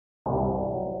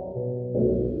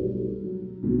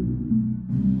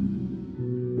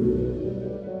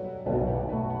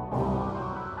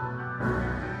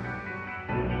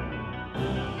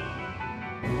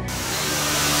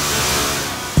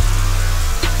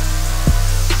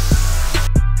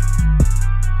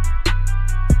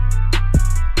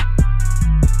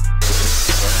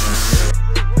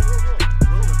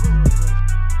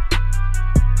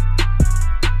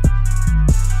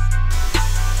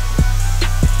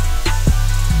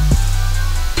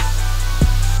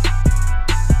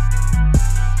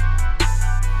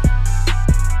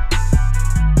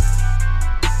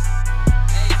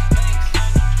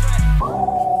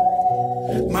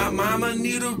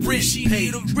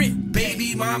rent.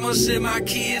 Baby mama said my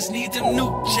kids need them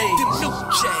new J's.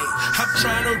 I'm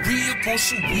tryna re-up on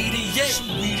some weedy,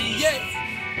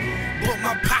 but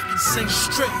my pockets ain't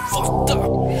straight, fucked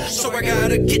up. So I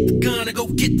gotta get the gun and go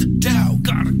get the dough.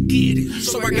 Gotta get it.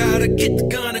 So I gotta get the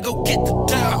gun and go get the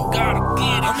dough. Gotta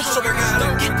get it. So I gotta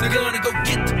get the gun and go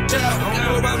get the dough. I don't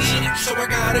know about it. So I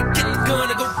gotta get the gun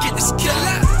and go get this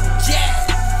killer.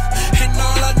 Yeah. And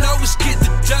all I know is get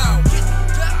the dough.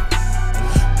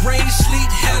 Rain,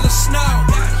 sleet, hell, or snow.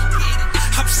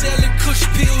 I'm selling kush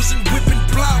pills and whipping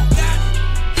blow.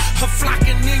 I'm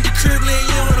flocking in your crib, laying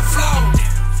you on the floor.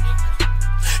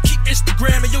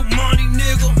 Instagram and your money,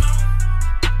 nigga.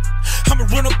 I'ma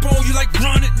run up on you like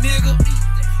run it, nigga.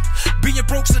 Being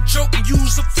broke's a joke and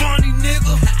you's a funny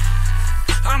nigga.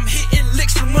 I'm hitting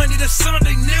licks from Monday to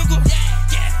Sunday, nigga.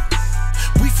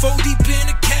 We 4 deep in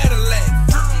a Cadillac.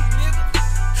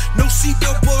 No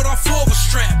seatbelt but off over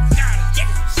strap.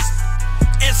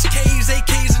 SKs,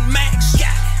 AKs, and Max.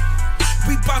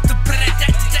 We bout to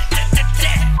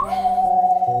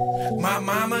my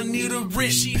mama need a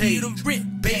rent, she need a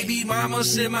rent. Baby mama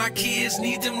said my kids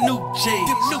need them new J's.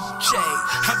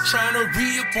 I'm tryna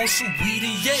re-up on some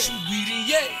weedy,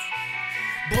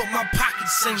 but my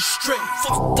pockets ain't straight,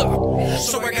 fucked up.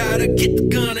 So I gotta get the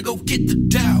gun and go get the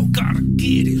dough. Gotta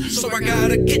get it. So I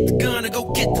gotta get the gun and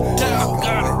go get the dough.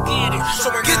 Gotta get it.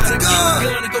 So I gotta get the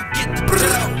gun and go get the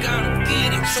dough. Gotta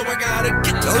get it. So I gotta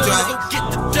get the gun and go get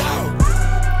the dough.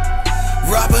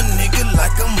 Rob a nigga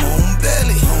like I'm home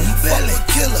belly. Fuck a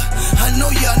killer. I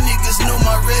know y'all niggas know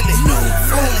my really.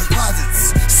 Phone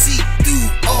deposits, see through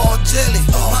all jelly.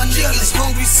 My niggas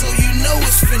hungry, so you know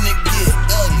it's finna get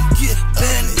ugly.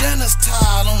 Bandanas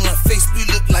tied on her face, we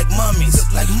look like mummies.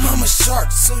 Like mama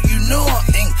sharks, so you know I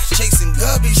ain't chasing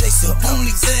gubbies. The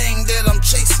only thing that I'm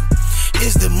chasing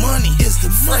is the money. Is the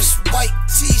fresh white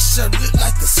t-shirt, look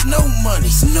like the snow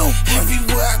money.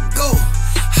 Everywhere I go,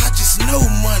 I just know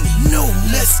money.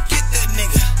 Let's get that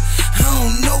nigga. I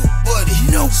don't know, buddy.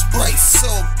 Sprite so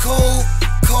cold,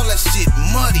 call that shit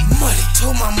muddy.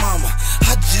 Told my mama,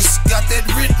 I just got that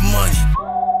rent money.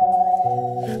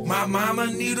 My mama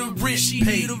need a rent, she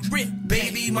need a rent.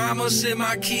 Baby mama said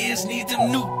my kids need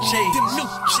them new J's.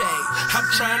 I'm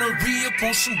tryna re-up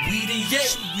on some weedy,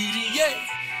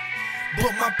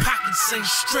 but my pockets ain't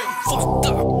straight, fucked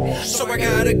up. So I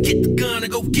gotta get the gun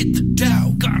and go get the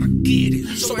dough. Gotta get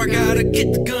it. So I gotta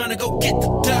get the gun and go get the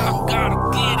dough. Gotta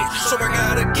get it. So I gotta